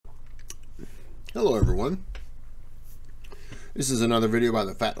Hello everyone. This is another video by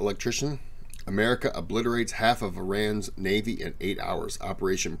the Fat Electrician. America obliterates half of Iran's navy in 8 hours.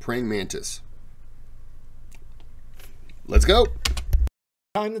 Operation Praying Mantis. Let's go.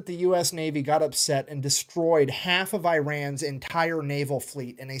 Time that the U.S. Navy got upset and destroyed half of Iran's entire naval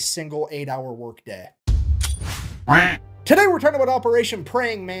fleet in a single 8-hour workday. Today we're talking about Operation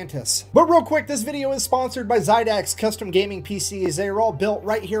Praying Mantis. But real quick, this video is sponsored by Zydax Custom Gaming PCs. They are all built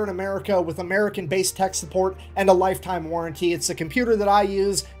right here in America with American-based tech support and a lifetime warranty. It's the computer that I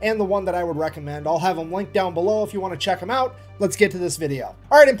use and the one that I would recommend. I'll have them linked down below if you want to check them out. Let's get to this video.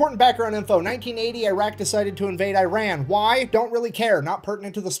 All right, important background info. 1980, Iraq decided to invade Iran. Why? Don't really care. Not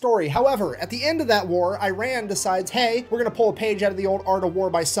pertinent to the story. However, at the end of that war, Iran decides, hey, we're going to pull a page out of the old Art of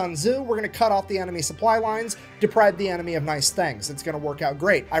War by Sun Tzu. We're going to cut off the enemy supply lines, deprive the enemy of nice things. It's going to work out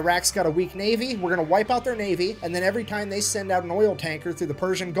great. Iraq's got a weak navy. We're going to wipe out their navy, and then every time they send out an oil tanker through the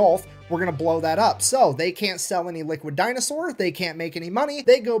Persian Gulf, we're going to blow that up. So they can't sell any liquid dinosaur. They can't make any money.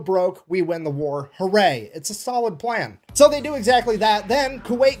 They go broke. We win the war. Hooray. It's a solid plan. So they do exactly that. Then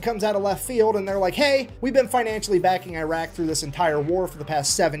Kuwait comes out of left field and they're like, hey, we've been financially backing Iraq through this entire war for the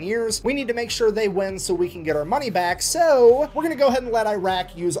past 7 years. We need to make sure they win so we can get our money back. So we're going to go ahead and let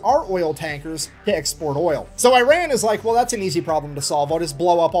Iraq use our oil tankers to export oil. So Iran is like, well, that's an easy problem to solve. I'll just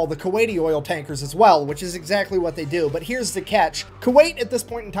blow up all the Kuwaiti oil tankers as well, which is exactly what they do. But here's the catch. Kuwait at this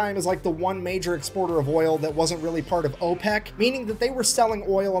point in time is like the one major exporter of oil that wasn't really part of OPEC, meaning that they were selling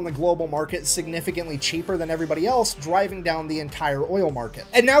oil on the global market significantly cheaper than everybody else, driving down the entire oil market.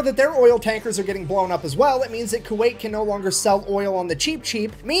 And now that their oil tankers are getting blown up as well, it means that Kuwait can no longer sell oil on the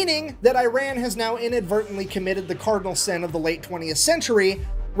cheap, meaning that Iran has now inadvertently committed the cardinal sin of the late 20th century,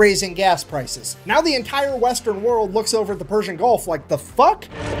 raising gas prices. Now the entire Western world looks over at the Persian Gulf like, the fuck?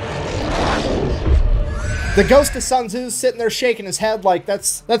 The ghost of Sun Tzu's sitting there shaking his head like,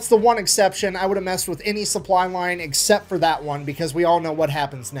 that's the one exception. I would have messed with any supply line except for that one, because we all know what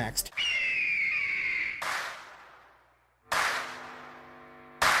happens next.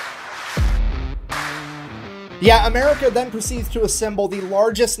 Yeah, America then proceeds to assemble the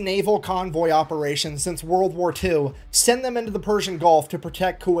largest naval convoy operation since World War II, send them into the Persian Gulf to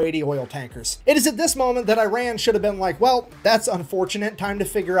protect Kuwaiti oil tankers. It is at this moment that Iran should have been like, well, that's unfortunate, time to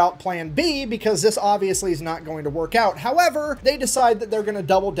figure out plan B, because this obviously is not going to work out. However, they decide that they're going to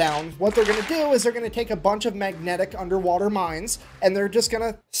double down. What they're going to do is they're going to take a bunch of magnetic underwater mines, and they're just going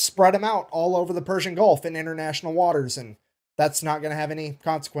to spread them out all over the Persian Gulf in international waters, and that's not going to have any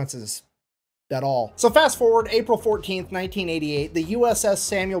consequences at all. So fast forward, April 14th, 1988, the USS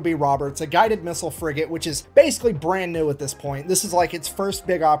Samuel B. Roberts, a guided missile frigate, which is basically brand new at this point, this is like its first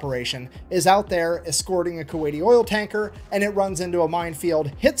big operation, is out there escorting a Kuwaiti oil tanker, and it runs into a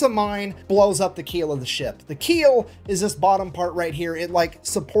minefield, hits a mine, blows up the keel of the ship. The keel is this bottom part right here. It like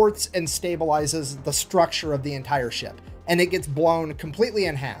supports and stabilizes the structure of the entire ship, and it gets blown completely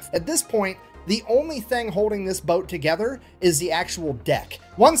in half. At this point, the only thing holding this boat together is the actual deck.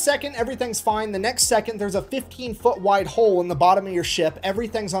 1 second, everything's fine. The next second, there's a 15-foot wide hole in the bottom of your ship.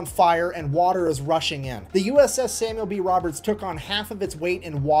 Everything's on fire and water is rushing in. The USS Samuel B. Roberts took on half of its weight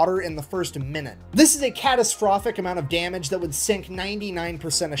in water in the first minute. This is a catastrophic amount of damage that would sink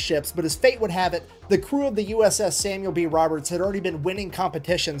 99% of ships, but as fate would have it, the crew of the USS Samuel B. Roberts had already been winning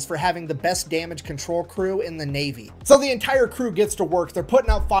competitions for having the best damage control crew in the Navy. So the entire crew gets to work. They're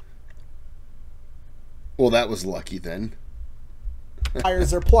putting out fire. Well, that was lucky then.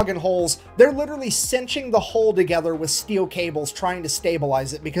 They're plugging holes. They're literally cinching the hull together with steel cables trying to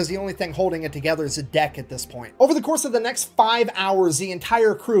stabilize it, because the only thing holding it together is a deck at this point. Over the course of the next 5 hours, the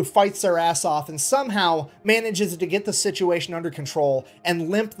entire crew fights their ass off and somehow manages to get the situation under control and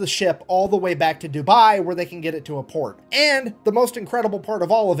limp the ship all the way back to Dubai, where they can get it to a port. And the most incredible part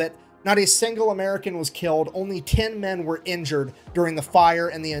of all of it, not a single American was killed, only 10 men were injured during the fire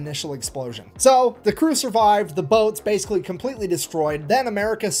and the initial explosion. So the crew survived, the boat's basically completely destroyed. Then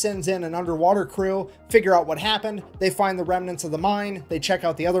America sends in an underwater crew, figure out what happened. They find the remnants of the mine, they check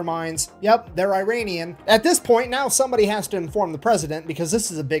out the other mines. Yep, they're Iranian. At this point, now somebody has to inform the president, because this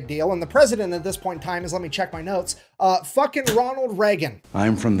is a big deal. And the president at this point in time is, let me check my notes, fucking Ronald Reagan.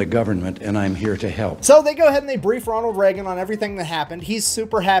 I'm from the government and I'm here to help. So they go ahead and they brief Ronald Reagan on everything that happened. He's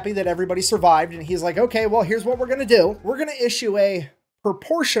super happy that everybody survived, and he's like, okay, well, here's what we're going to do. We're going to issue a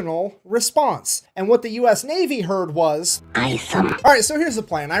proportional response. And what the US Navy heard was awesome. All right, so here's the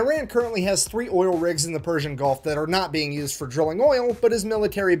plan. Iran currently has 3 oil rigs in the Persian Gulf that are not being used for drilling oil, but as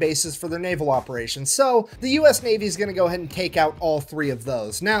military bases for their naval operations. So the US Navy is going to go ahead and take out all 3 of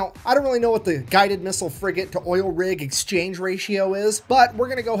those. Now, I don't really know what the guided missile frigate to oil rig exchange ratio is, but we're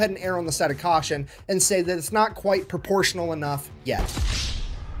going to go ahead and err on the side of caution and say that it's not quite proportional enough yet.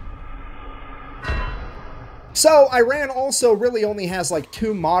 So Iran also really only has like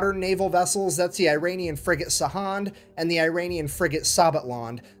 2 modern naval vessels. That's the Iranian frigate Sahand and the Iranian frigate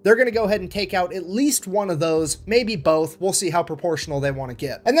Sabatland. They're going to go ahead and take out at least one of those, maybe both. We'll see how proportional they want to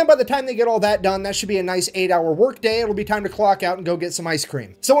get. And then by the time they get all that done, that should be a nice 8-hour workday. It'll be time to clock out and go get some ice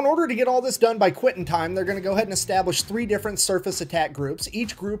cream. So in order to get all this done by quitting time, they're going to go ahead and establish 3 different surface attack groups.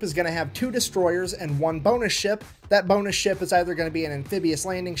 Each group is going to have 2 destroyers and 1 bonus ship. That bonus ship is either going to be an amphibious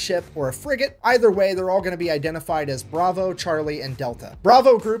landing ship or a frigate. Either way, they're all going to be identified as Bravo, Charlie, and Delta.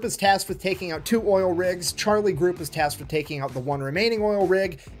 Bravo group is tasked with taking out 2 oil rigs, Charlie group is tasked with taking out the 1 remaining oil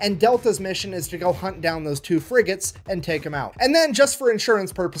rig, and Delta's mission is to go hunt down those 2 frigates and take them out. And then, just for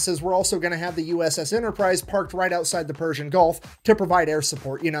insurance purposes, we're also going to have the USS Enterprise parked right outside the Persian Gulf to provide air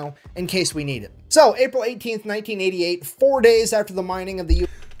support, you know, in case we need it. So, April 18th, 1988, 4 days after the mining of the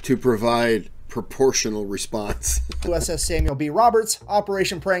to provide proportional response. USS Samuel B. Roberts,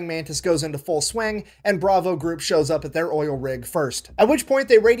 Operation Praying Mantis goes into full swing, and Bravo Group shows up at their oil rig first. At which point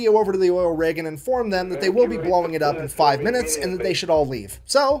they radio over to the oil rig and inform them that they will be blowing it up in 5 minutes and that they should all leave.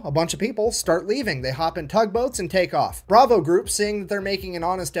 So, a bunch of people start leaving. They hop in tugboats and take off. Bravo Group, seeing that they're making an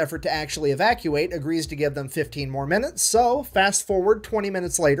honest effort to actually evacuate, agrees to give them 15 more minutes. So, fast forward 20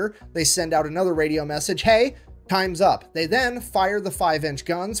 minutes later, they send out another radio message, "Hey, time's up." They then fire the 5-inch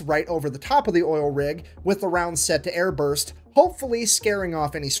guns right over the top of the oil rig with the rounds set to airburst, hopefully scaring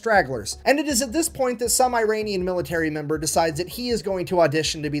off any stragglers. And it is at this point that some Iranian military member decides that he is going to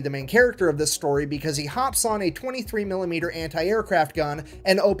audition to be the main character of this story because he hops on a 23mm anti-aircraft gun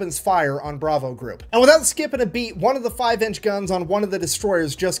and opens fire on Bravo Group. And without skipping a beat, one of the 5-inch guns on one of the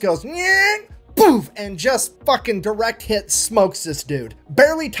destroyers just goes "Nyeh!" Poof, and just fucking direct hit smokes this dude.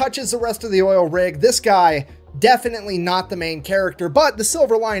 Barely touches the rest of the oil rig. This guy, definitely not the main character, but the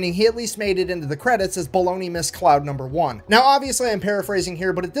silver lining, he at least made it into the credits as Baloney Miss Cloud #1. Now, obviously I'm paraphrasing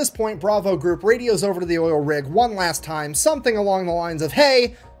here, but at this point, Bravo Group radios over to the oil rig one last time, something along the lines of,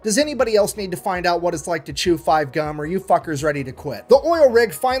 "Hey, does anybody else need to find out what it's like to chew 5 gum? Or are you fuckers ready to quit?" The oil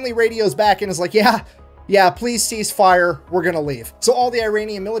rig finally radios back and is like, yeah, please cease fire, we're gonna leave. So all the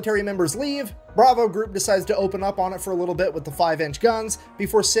Iranian military members leave. Bravo Group decides to open up on it for a little bit with the 5-inch guns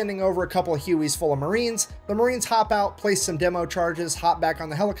before sending over a couple of Hueys full of Marines. The Marines hop out, place some demo charges, hop back on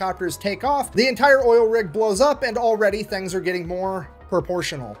the helicopters, take off. The entire oil rig blows up, and already things are getting more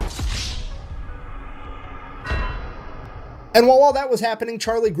proportional. And while all that was happening,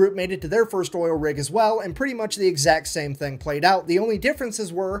 Charlie Group made it to their first oil rig as well, and pretty much the exact same thing played out. The only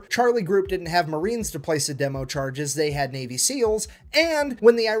differences were Charlie Group didn't have Marines to place the demo charges, they had Navy SEALs, and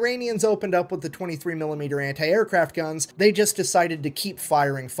when the Iranians opened up with the 23mm anti-aircraft guns, they just decided to keep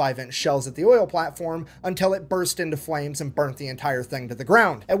firing 5-inch shells at the oil platform until it burst into flames and burnt the entire thing to the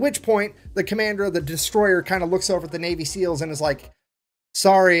ground. At which point, the commander of the destroyer kind of looks over at the Navy SEALs and is like,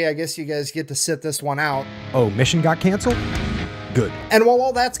 "Sorry, I guess you guys get to sit this one out." Oh, mission got canceled? Good. And while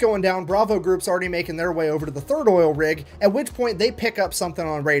all that's going down, Bravo Group's already making their way over to the third oil rig, at which point they pick up something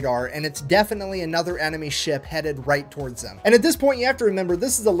on radar, and it's definitely another enemy ship headed right towards them. And at this point, you have to remember,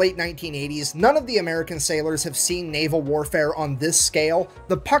 this is the late 1980s. None of the American sailors have seen naval warfare on this scale.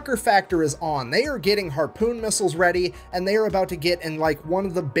 The pucker factor is on. They are getting harpoon missiles ready, and they are about to get in like one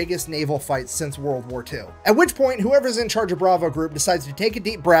of the biggest naval fights since World War II. At which point, whoever's in charge of Bravo Group decides to take a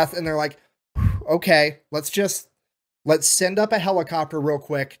deep breath, and they're like, "Okay, let's send up a helicopter real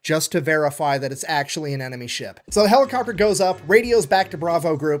quick just to verify that it's actually an enemy ship." So the helicopter goes up, radios back to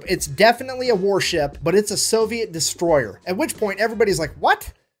Bravo Group. It's definitely a warship, but it's a Soviet destroyer. At which point everybody's like,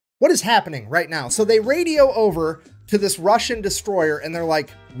 "What? What is happening right now?" So they radio over to this Russian destroyer and they're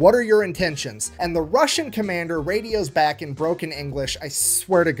like, "What are your intentions?" And the Russian commander radios back in broken English. I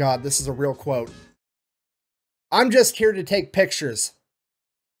swear to God, this is a real quote. "I'm just here to take pictures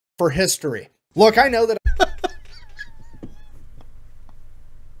for history. Look, I know that..."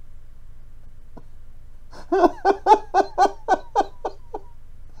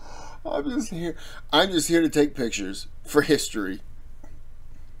 I'm just here to take pictures for history.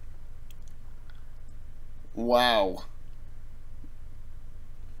 Wow.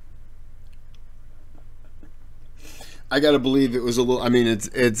 I gotta believe it was a little, I mean,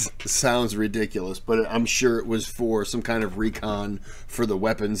 it sounds ridiculous, but I'm sure it was for some kind of recon for the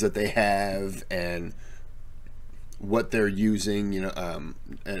weapons that they have and what they're using, you know,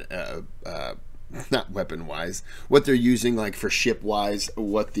 not weapon wise, what they're using, like for ship wise,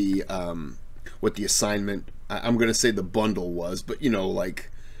 what the assignment, I'm gonna say the bundle was, but you know,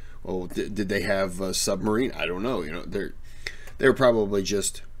 like, oh, did they have a submarine? I don't know. You know, they're probably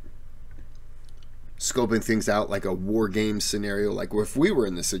just scoping things out like a war game scenario, like if we were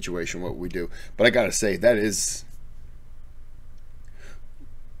in this situation, what would we do? But I gotta say, that is,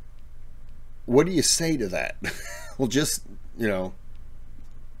 what do you say to that? Well, just, you know,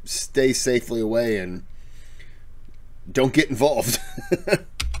 stay safely away and don't get involved.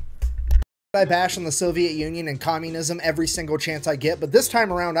 I bash on the Soviet Union and communism every single chance I get, but this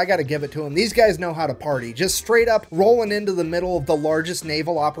time around I gotta give it to them. These guys know how to party. Just straight up rolling into the middle of the largest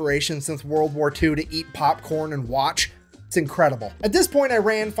naval operation since World War II to eat popcorn and watch. It's incredible. At this point,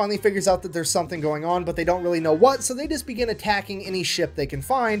 Iran finally figures out that there's something going on, but they don't really know what, so they just begin attacking any ship they can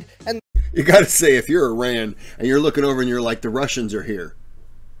find. And you gotta say, if you're Iran and you're looking over and you're like, the Russians are here,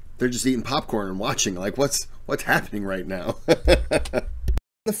 they're just eating popcorn and watching, like, what's happening right now?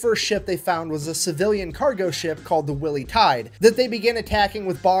 the first ship they found was a civilian cargo ship called the Willie Tide that they began attacking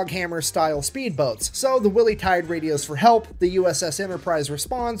with Boghammer-style speedboats. So the Willie Tide radios for help. The USS Enterprise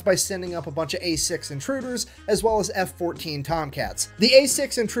responds by sending up a bunch of A-6 intruders as well as F-14 Tomcats. The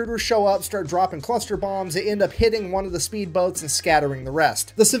A-6 intruders show up, start dropping cluster bombs. They end up hitting one of the speedboats and scattering the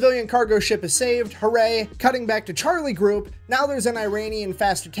rest. The civilian cargo ship is saved. Hooray! Cutting back to Charlie Group, now there's an Iranian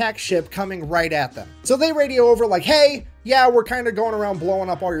fast attack ship coming right at them. So they radio over like, hey, yeah, we're kind of going around blowing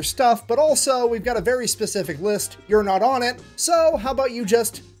up all your stuff, but also we've got a very specific list. You're not on it, so how about you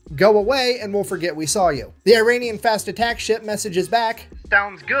just go away and we'll forget we saw you. The Iranian fast attack ship messages back,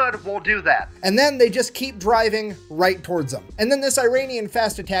 sounds good, we'll do that. And then they just keep driving right towards them. And then this Iranian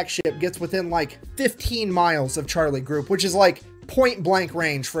fast attack ship gets within like 15 miles of Charlie Group, which is like point blank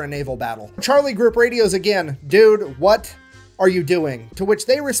range for a naval battle. Charlie Group radios again, dude, what are you doing? To which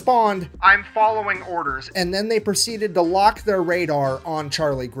they respond, I'm following orders. And then they proceeded to lock their radar on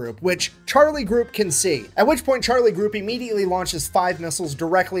Charlie Group, which Charlie Group can see. At which point Charlie Group immediately launches 5 missiles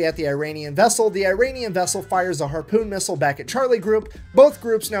directly at the Iranian vessel. The Iranian vessel fires a harpoon missile back at Charlie Group. Both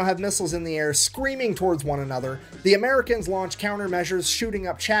groups now have missiles in the air screaming towards one another. The Americans launch countermeasures, shooting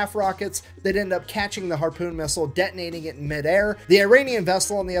up chaff rockets that end up catching the harpoon missile, detonating it in midair. The Iranian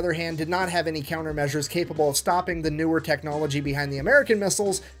vessel, on the other hand, did not have any countermeasures capable of stopping the newer technology behind the American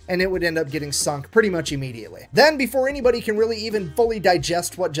missiles, and it would end up getting sunk pretty much immediately. Then, before anybody can really even fully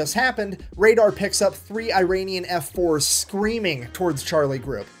digest what just happened, radar picks up 3 Iranian F-4s screaming towards Charlie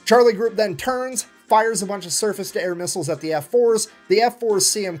Group. Charlie Group then turns, fires a bunch of surface-to-air missiles at the F-4s. The F-4s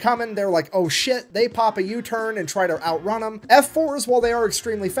see them coming. They're like, oh shit. They pop a U-turn and try to outrun them. F-4s, while they are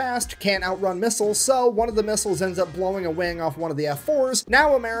extremely fast, can't outrun missiles, so one of the missiles ends up blowing a wing off one of the F-4s.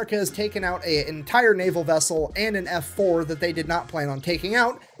 Now America has taken out an entire naval vessel and an F-4 that they did not plan on taking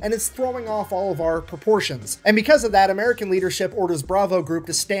out, and it's throwing off all of our proportions. And because of that, American leadership orders Bravo Group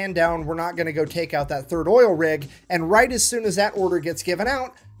to stand down. We're not going to go take out that 3rd oil rig. And right as soon as that order gets given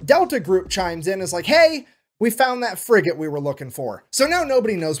out, Delta Group chimes in, is like, hey, we found that frigate we were looking for. So now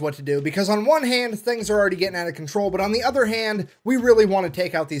nobody knows what to do, because on one hand, things are already getting out of control, but on the other hand, we really want to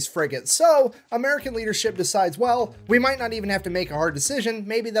take out these frigates. So American leadership decides, well, we might not even have to make a hard decision.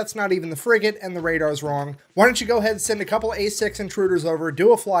 Maybe that's not even the frigate and the radar's wrong. Why don't you go ahead and send a couple A-6 intruders over,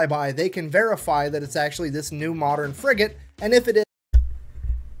 do a flyby. They can verify that it's actually this new modern frigate, and if it is...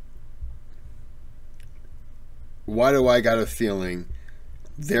 Why do I got a feeling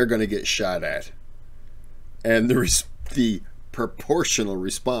they're going to get shot at? And the proportional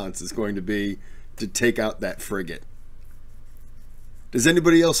response is going to be to take out that frigate. Does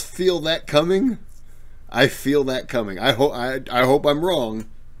anybody else feel that coming? I feel that coming. I hope I'm wrong.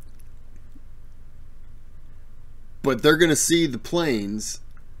 But they're going to see the planes,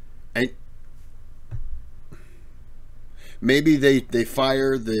 and maybe they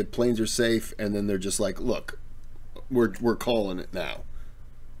fire, the planes are safe, and then they're just like, look, we're calling it now.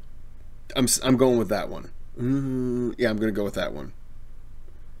 I'm going with that one. Yeah, I'm going to go with that one.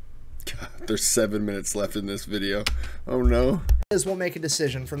 God, there's 7 minutes left in this video. Oh no. We'll make a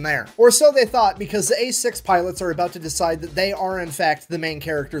decision from there. Or so they thought, because the A-6 pilots are about to decide that they are in fact the main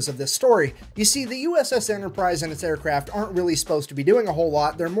characters of this story. You see, the USS Enterprise and its aircraft aren't really supposed to be doing a whole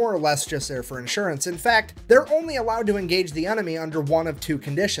lot. They're more or less just there for insurance. In fact, they're only allowed to engage the enemy under one of 2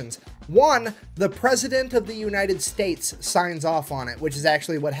 conditions. 1, the President of the United States signs off on it, which is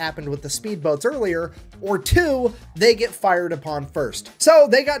actually what happened with the speedboats earlier. Or 2, they get fired upon first. So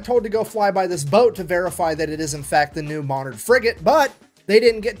they got told to go fly by this boat to verify that it is in fact the new modern frigate, but they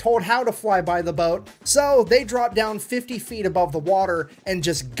didn't get told how to fly by the boat, so they drop down 50 feet above the water and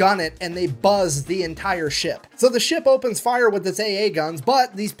just gun it, and they buzz the entire ship. So the ship opens fire with its AA guns,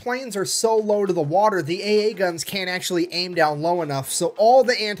 but these planes are so low to the water, the AA guns can't actually aim down low enough, so all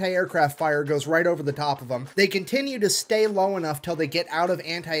the anti-aircraft fire goes right over the top of them. They continue to stay low enough till they get out of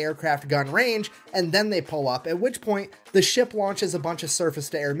anti-aircraft gun range, and then they pull up, at which point the ship launches a bunch of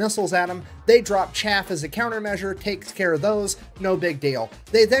surface-to-air missiles at them. They drop chaff as a countermeasure, takes care of those, no big deal.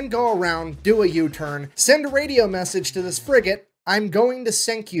 They then go around, do a U-turn, send a radio message to this frigate, I'm going to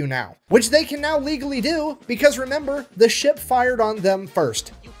sink you now. Which they can now legally do, because remember, the ship fired on them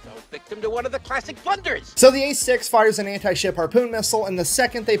first. You fell victim to one of the classic blunders. So the A6 fires an anti-ship harpoon missile, and the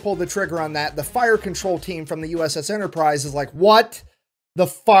second they pull the trigger on that, the fire control team from the USS Enterprise is like, what the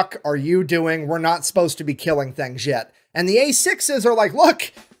fuck are you doing? We're not supposed to be killing things yet. And the A6s are like,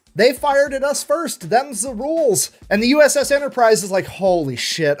 look, they fired at us first. Them's the rules. And the USS Enterprise is like, holy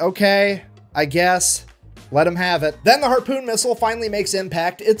shit, okay, I guess. Let them have it. Then the harpoon missile finally makes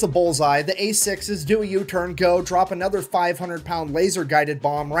impact. It's a bullseye. The A6s do a U-turn, go, drop another 500-pound laser-guided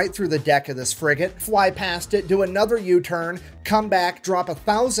bomb right through the deck of this frigate, fly past it, do another U-turn, come back, drop a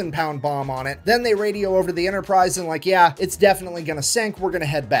 1,000-pound bomb on it. Then they radio over to the Enterprise and like, yeah, it's definitely gonna sink. We're gonna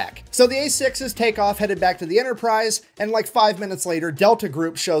head back. So the A6s take off, headed back to the Enterprise, and like 5 minutes later, Delta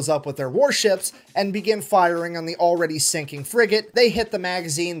Group shows up with their warships and begin firing on the already sinking frigate. They hit the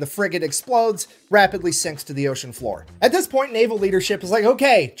magazine, the frigate explodes, rapidly sinks to the ocean floor. At this point, naval leadership is like,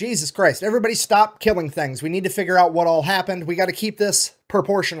 okay, Jesus Christ, everybody stop killing things. We need to figure out what all happened. We got to keep this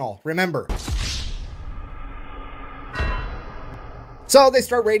proportional, remember. So they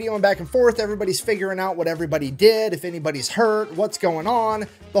start radioing back and forth. Everybody's figuring out what everybody did, if anybody's hurt, what's going on,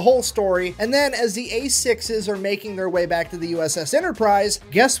 the whole story. And then as the A6s are making their way back to the USS Enterprise,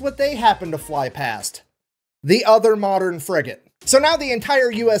 guess what they happen to fly past? The other modern frigate. So now the entire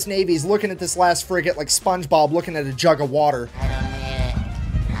US Navy is looking at this last frigate like SpongeBob looking at a jug of water. I don't need it.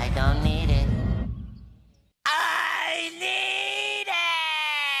 I don't need it. I need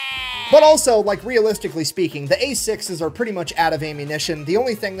it! But also, like realistically speaking, the A6s are pretty much out of ammunition. The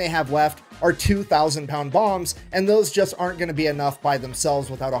only thing they have left are 2,000-pound bombs, and those just aren't going to be enough by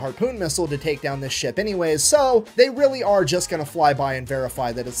themselves without a harpoon missile to take down this ship anyways, so they really are just going to fly by and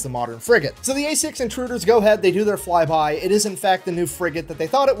verify that it's the modern frigate. So the A6 intruders go ahead, they do their flyby. It is in fact the new frigate that they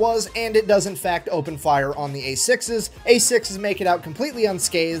thought it was, and it does in fact open fire on the A6s. A6s make it out completely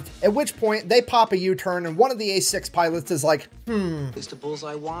unscathed, at which point they pop a U-turn, and one of the A6 pilots is like, It's the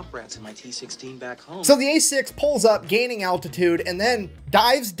bullseye womp rats in my T-16 back home. So the A6 pulls up, gaining altitude, and then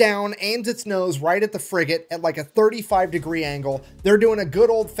dives down, aims its nose right at the frigate at like a 35-degree angle. They're doing a good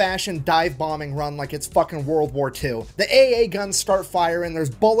old-fashioned dive bombing run like it's fucking World War II. The AA guns start firing, there's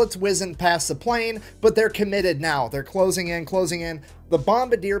bullets whizzing past the plane, but they're committed now. They're closing in, closing in. The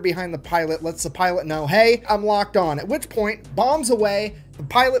bombardier behind the pilot lets the pilot know, hey, I'm locked on. At which point, bombs away, the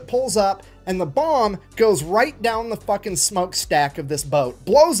pilot pulls up, and the bomb goes right down the fucking smokestack of this boat.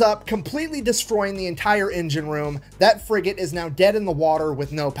 Blows up, completely destroying the entire engine room. That frigate is now dead in the water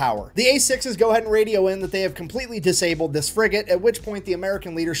with no power. The A6s go ahead and radio in that they have completely disabled this frigate, at which point the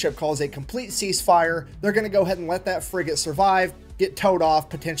American leadership calls a complete ceasefire. They're going to go ahead and let that frigate survive, get towed off,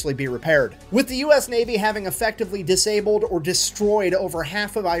 potentially be repaired. With the US Navy having effectively disabled or destroyed over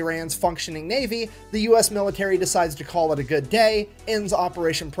half of Iran's functioning navy, the US military decides to call it a good day, ends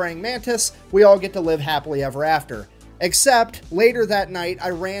Operation Praying Mantis, we all get to live happily ever after. Except, later that night,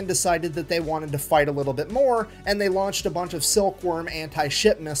 Iran decided that they wanted to fight a little bit more, and they launched a bunch of Silkworm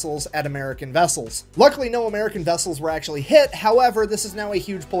anti-ship missiles at American vessels. Luckily, no American vessels were actually hit. However, this is now a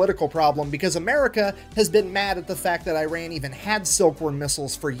huge political problem because America has been mad at the fact that Iran even had Silkworm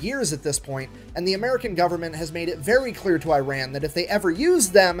missiles for years at this point, and the American government has made it very clear to Iran that if they ever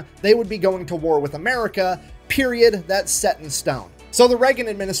used them, they would be going to war with America. Period. That's set in stone. So the Reagan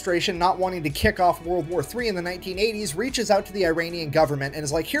administration, not wanting to kick off World War III in the 1980s, reaches out to the Iranian government and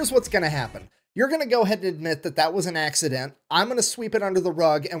is like, here's what's going to happen. You're going to go ahead and admit that that was an accident. I'm going to sweep it under the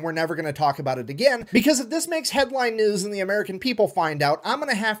rug and we're never going to talk about it again. Because if this makes headline news and the American people find out, I'm going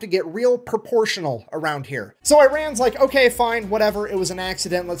to have to get real proportional around here. So Iran's like, okay, fine, whatever. It was an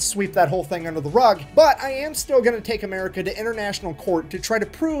accident. Let's sweep that whole thing under the rug. But I am still going to take America to international court to try to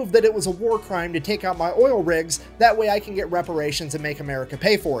prove that it was a war crime to take out my oil rigs. That way I can get reparations and make America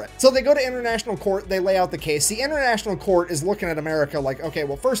pay for it. So they go to international court. They lay out the case. The international court is looking at America like, okay,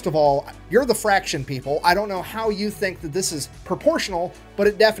 well, first of all, you're the fraction people. I don't know how you think that this is proportional, but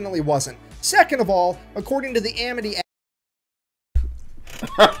it definitely wasn't. Second of all, according to the Amity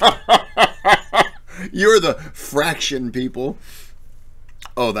You're the fraction people.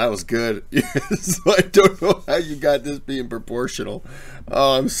 Oh, that was good. So I don't know how you got this being proportional.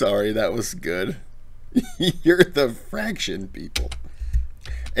 Oh, I'm sorry. That was good. You're the fraction people.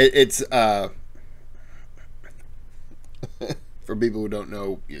 It's for people who don't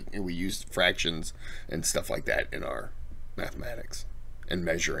know, we use fractions and stuff like that in our mathematics and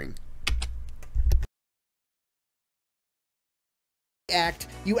measuring. act,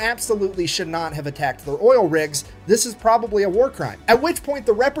 you absolutely should not have attacked their oil rigs. This is probably a war crime. At which point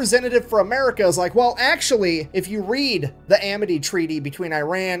the representative for America is like, well, actually, if you read the Amity Treaty between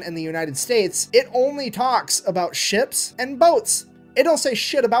Iran and the United States, it only talks about ships and boats. It don't say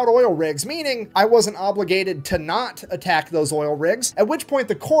shit about oil rigs, meaning I wasn't obligated to not attack those oil rigs. At which point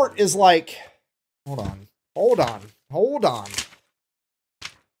the court is like, hold on.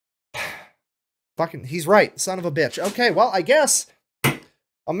 Fucking, he's right, son of a bitch. Okay, well, I guess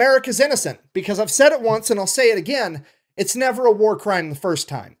America's innocent, because I've said it once and I'll say it again. It's never a war crime the first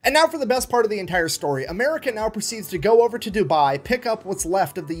time. And now for the best part of the entire story. America now proceeds to go over to Dubai, pick up what's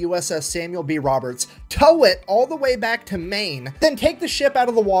left of the USS Samuel B. Roberts, tow it all the way back to Maine, then take the ship out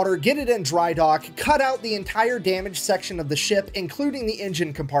of the water, get it in dry dock, cut out the entire damaged section of the ship, including the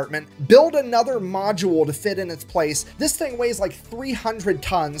engine compartment, build another module to fit in its place. This thing weighs like 300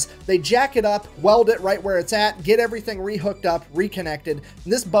 tons. They jack it up, weld it right where it's at, get everything rehooked up, reconnected.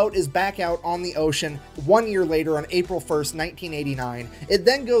 And this boat is back out on the ocean 1 year later on April 1st, 1989. It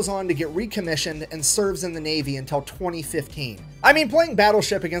then goes on to get recommissioned and serves in the Navy until 2015. I mean, playing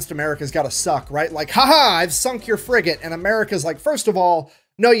Battleship against America's gotta suck, right? Like, haha, I've sunk your frigate, and America's like, first of all,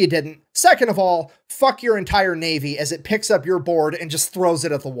 no you didn't. Second of all, fuck your entire Navy as it picks up your board and just throws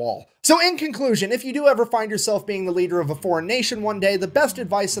it at the wall. So in conclusion, if you do ever find yourself being the leader of a foreign nation one day, the best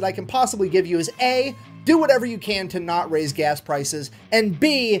advice that I can possibly give you is A, do whatever you can to not raise gas prices, and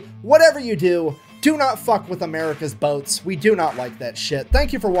B, whatever you do not fuck with America's boats. We do not like that shit.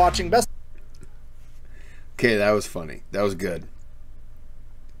 Thank you for watching. Best. Okay, that was funny. That was good.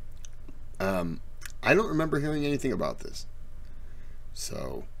 I don't remember hearing anything about this.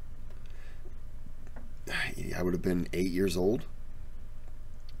 So, I would have been 8 years old.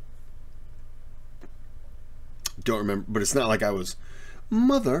 Don't remember, but it's not like I was,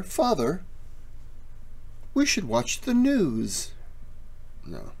 Mother, Father, we should watch the news.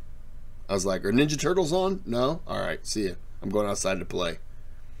 No. I was like, are Ninja Turtles on? No? All right, see ya. I'm going outside to play.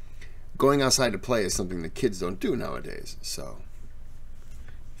 Going outside to play is something that kids don't do nowadays. So,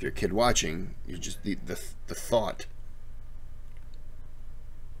 if you're a kid watching, you just the thought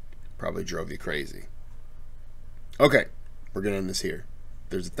probably drove you crazy. Okay, we're going to end this here.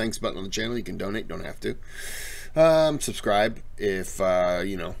 There's a thanks button on the channel. You can donate, don't have to. Subscribe if,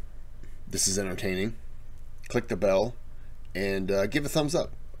 you know, this is entertaining. Click the bell and give a thumbs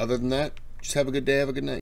up. Other than that, just have a good day, have a good night.